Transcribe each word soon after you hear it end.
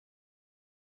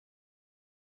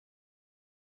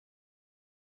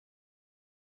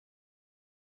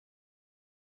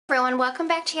Everyone, welcome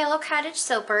back to Yellow Cottage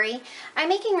Soapery. I'm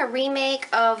making a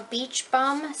remake of Beach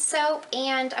Bum soap,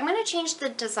 and I'm going to change the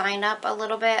design up a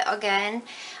little bit again.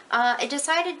 I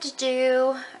decided to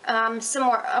do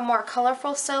a more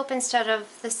colorful soap instead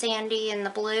of the sandy and the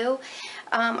blue.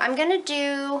 I'm going to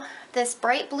do this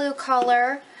bright blue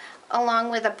color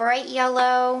along with a bright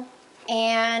yellow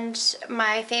and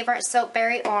my favorite soap,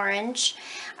 berry orange.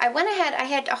 I went ahead, I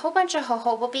had a whole bunch of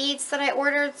jojoba beads that I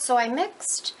ordered, so I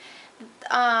mixed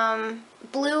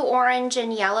blue, orange,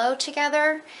 and yellow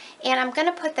together, and I'm going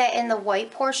to put that in the white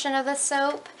portion of the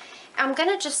soap. I'm going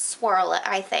to just swirl it,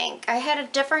 I think. I had a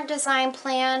different design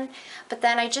plan, but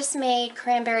then I just made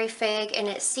cranberry fig and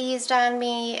it seized on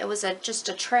me. It was just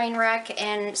a train wreck,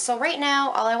 and so right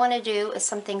now all I want to do is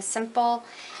something simple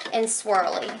and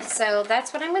swirly. So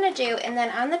that's what I'm going to do, and then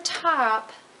on the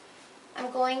top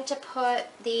I'm going to put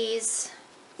these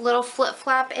little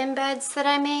flip-flop embeds that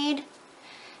I made.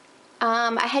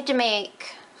 I had to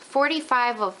make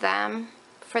 45 of them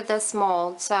for this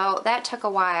mold, so that took a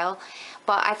while,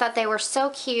 but I thought they were so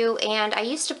cute, and I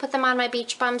used to put them on my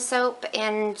Beach Bum soap,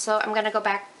 and so I'm going to go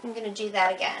back, I'm going to do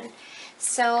that again.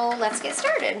 So let's get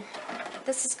started.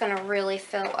 This is going to really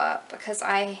fill up because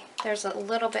there's a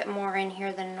little bit more in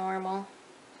here than normal.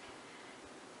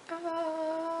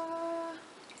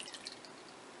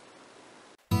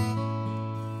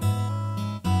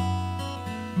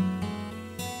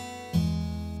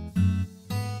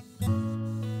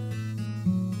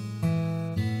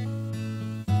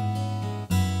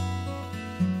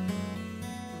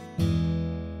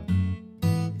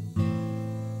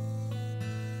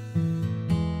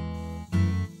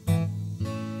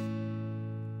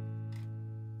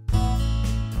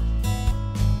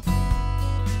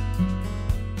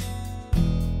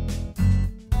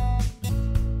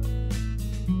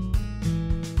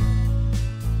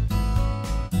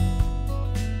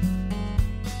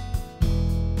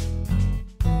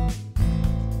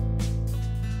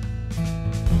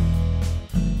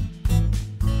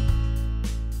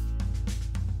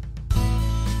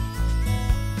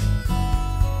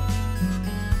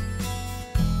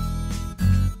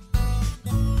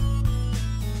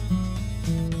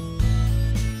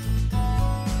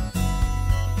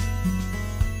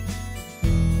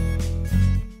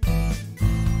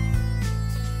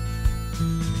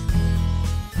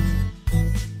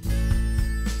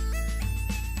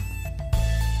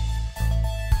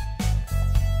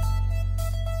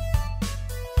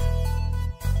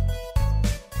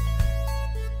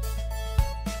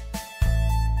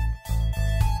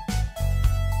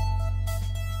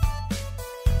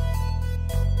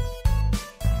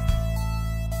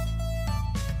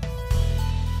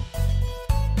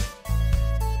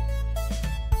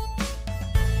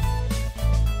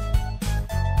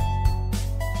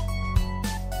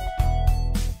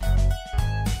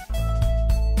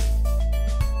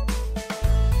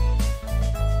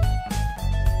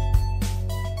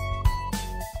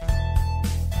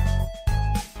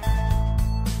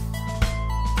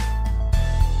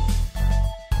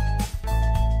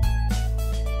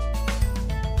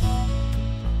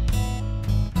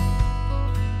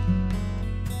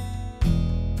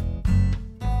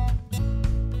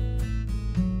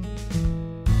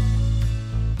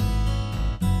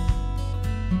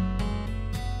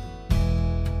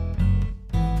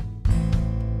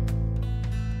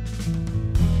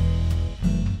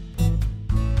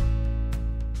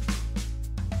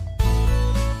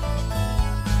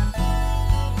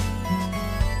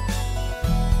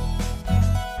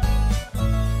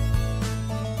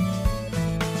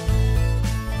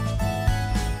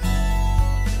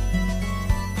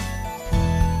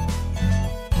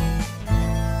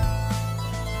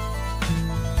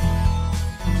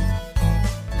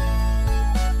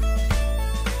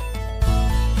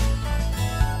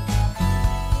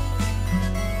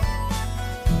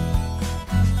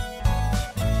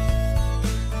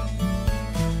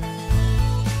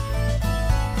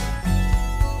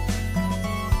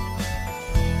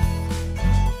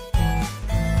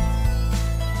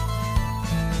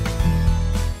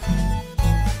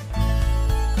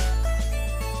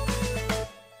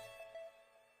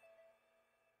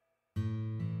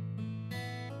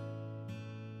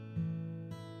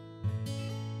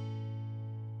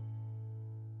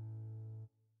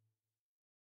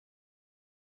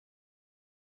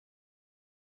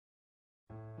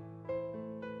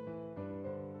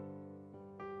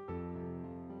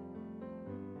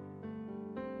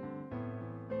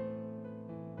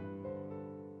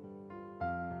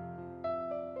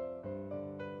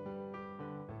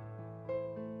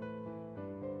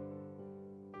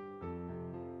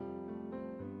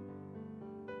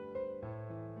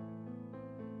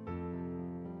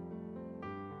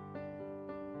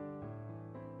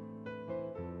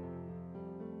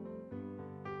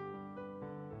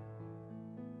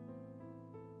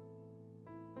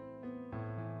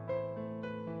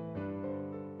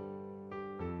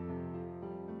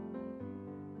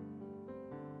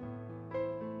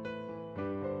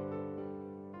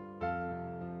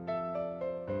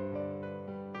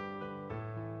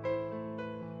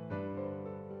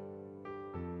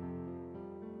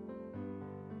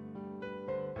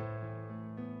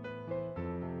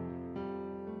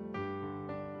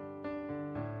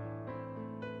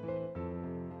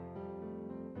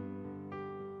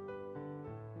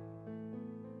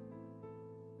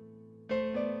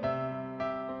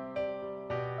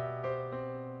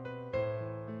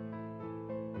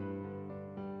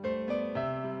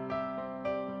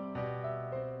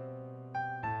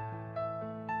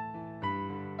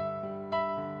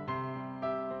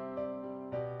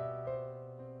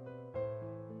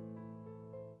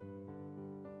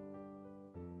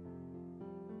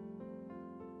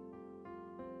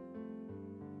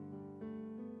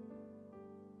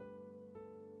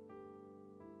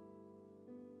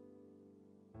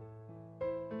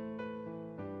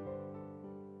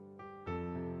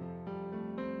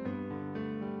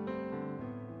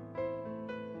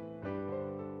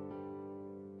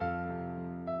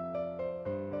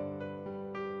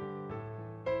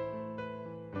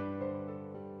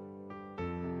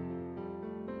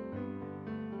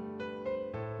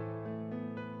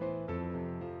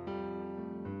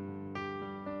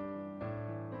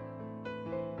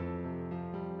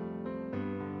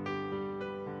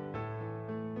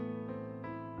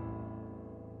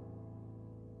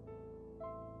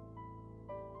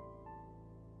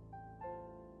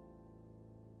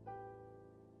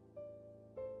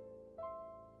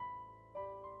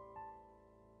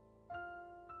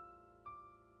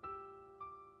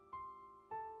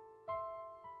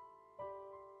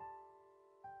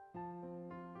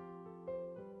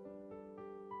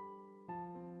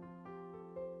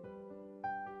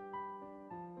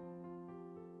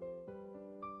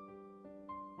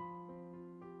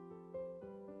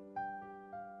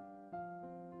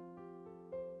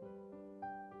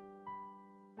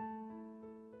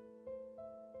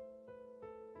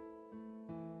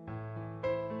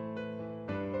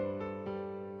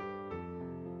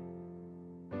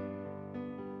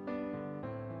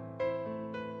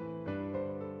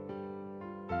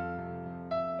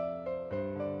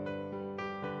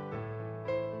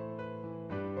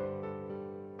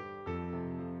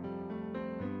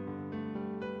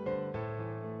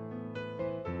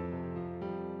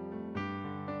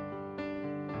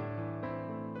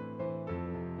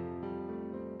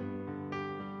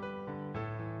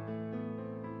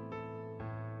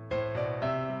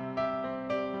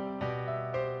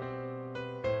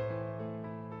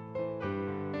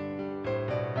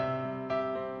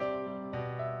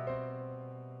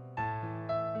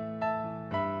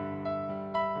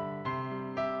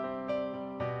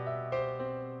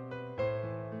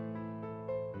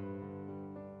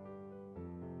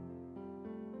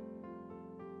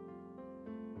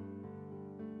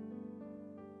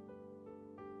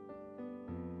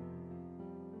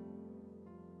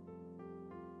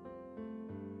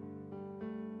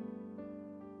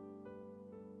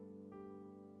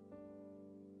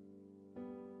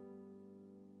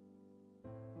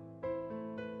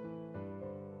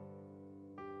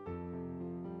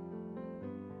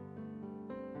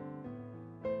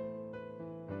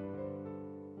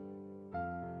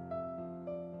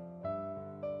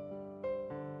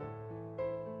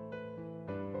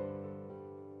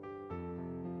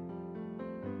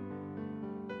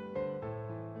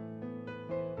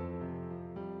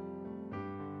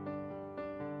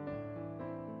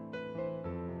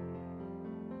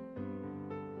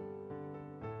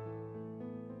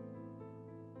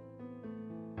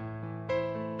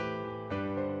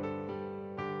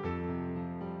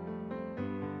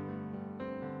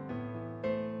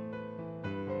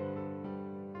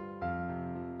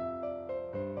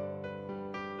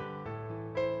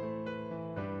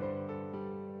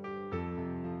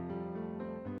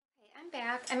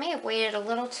 back. I may have waited a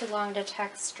little too long to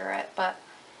texture it, but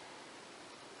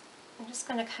I'm just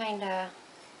going to kind of,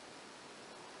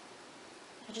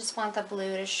 I just want the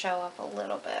blue to show up a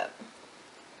little bit.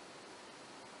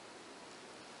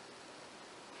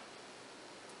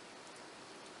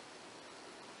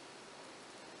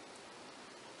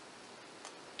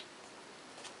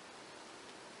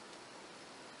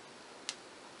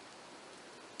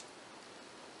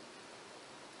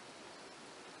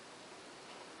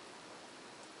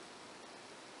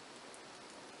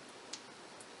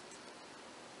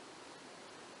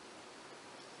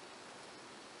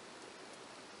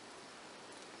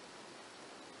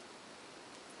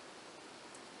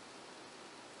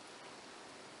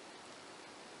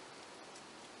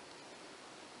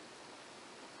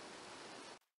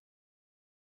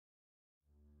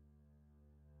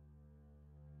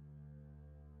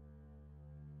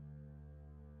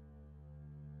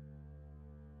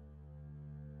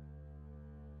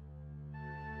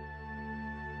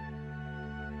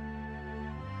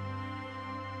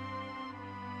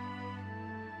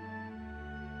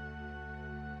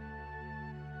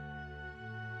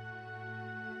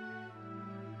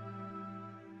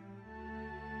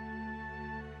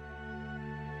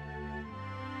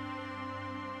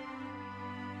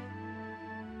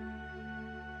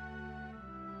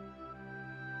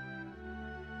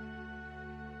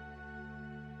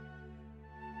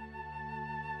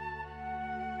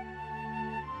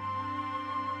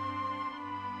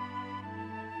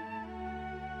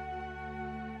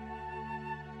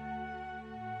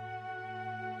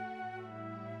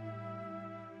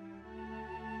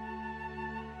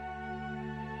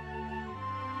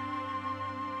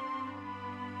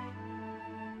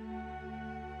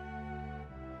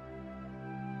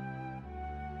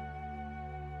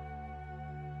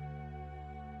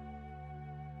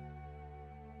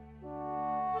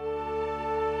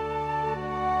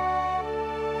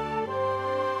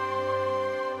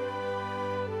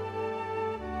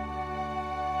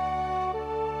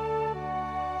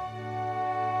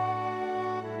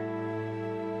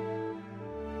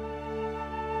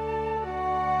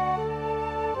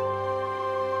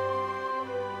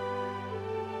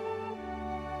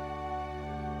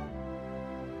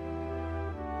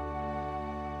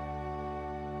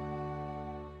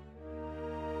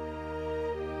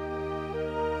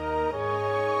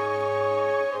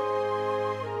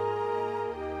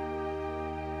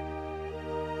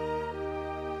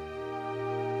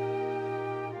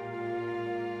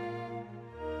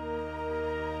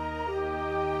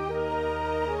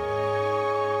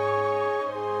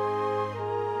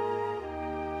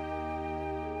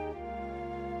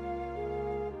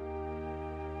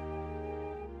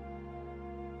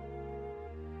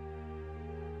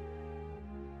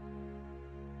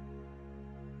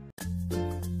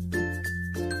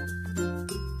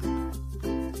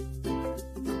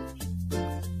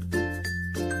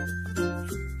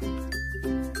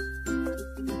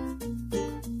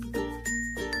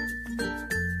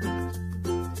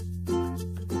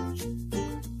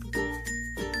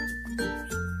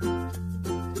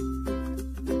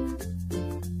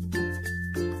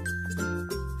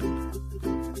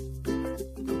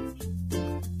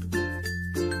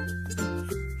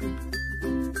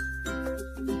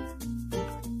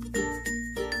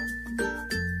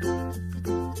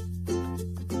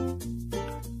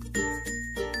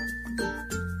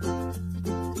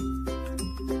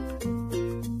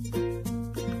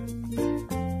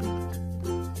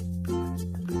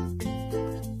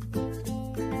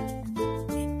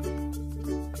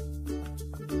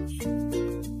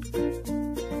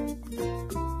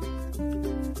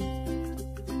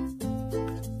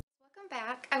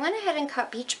 I went ahead and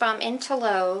cut Beach Bum into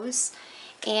loaves,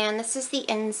 and this is the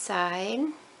inside.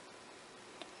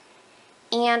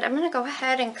 And I'm going to go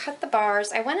ahead and cut the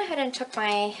bars. I went ahead and took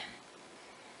my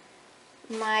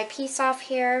piece off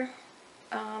here,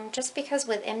 just because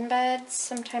with embeds,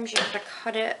 sometimes you have to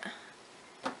cut it.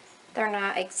 They're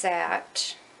not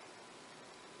exact.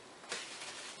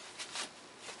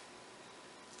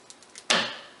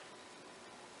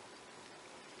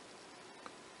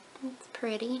 It's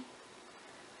pretty.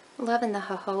 Loving the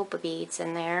jojoba beads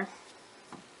in there.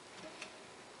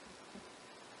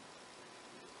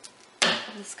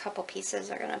 These couple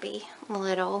pieces are going to be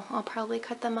little. I'll probably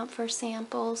cut them up for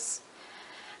samples.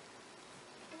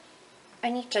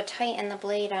 I need to tighten the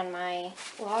blade on my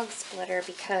log splitter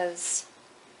because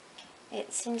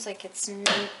it seems like it's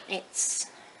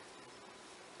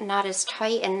not as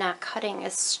tight and not cutting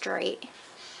as straight.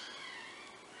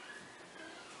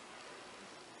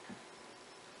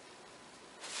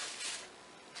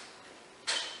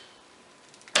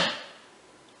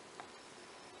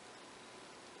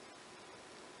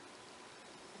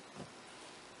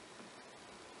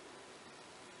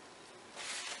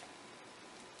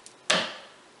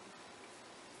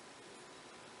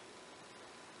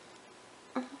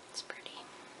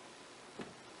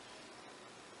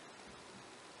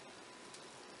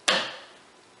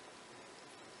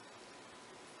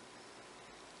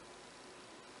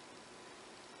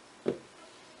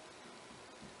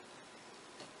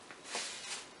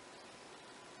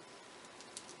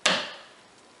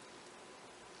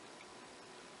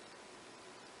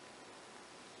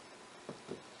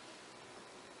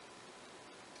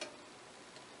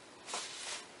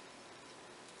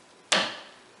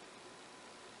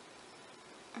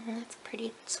 That's a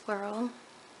pretty swirl.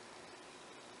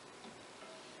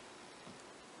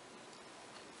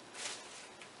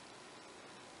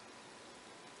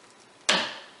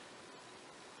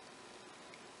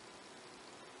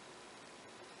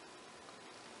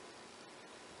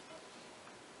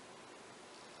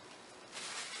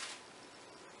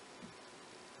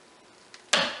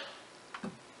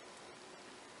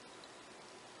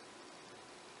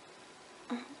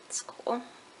 That's cool.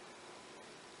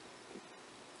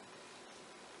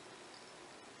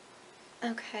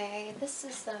 Okay, this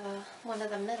is one of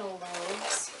the middle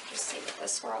lobes. Just see what the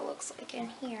swirl looks like in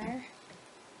here.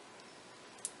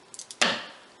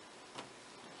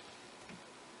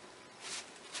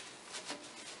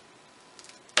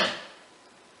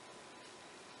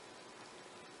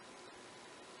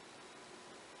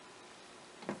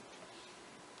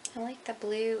 I like the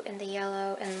blue and the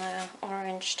yellow and the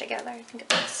orange together. I think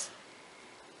it looks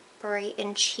bright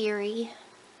and cheery.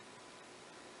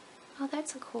 Oh,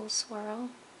 that's a cool swirl.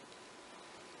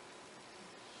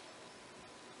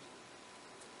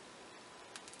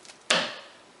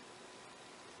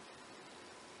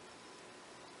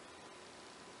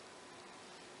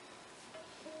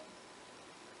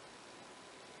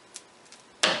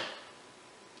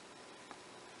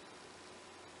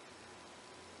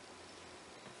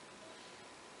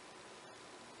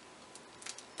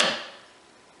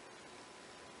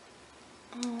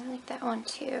 Oh, I like that one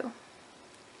too.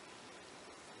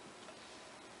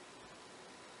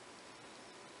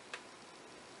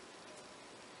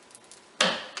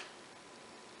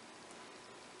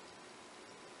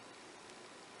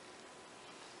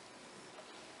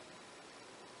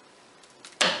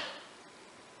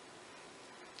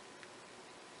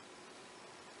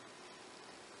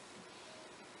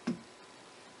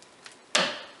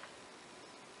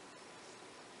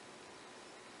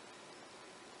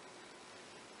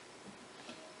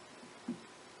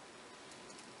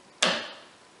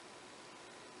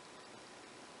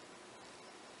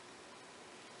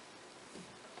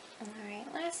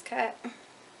 Alright, last cut.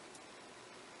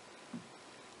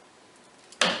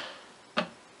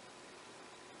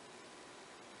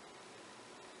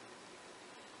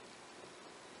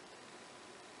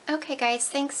 Okay guys,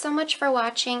 thanks so much for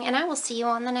watching, and I will see you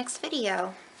on the next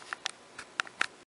video.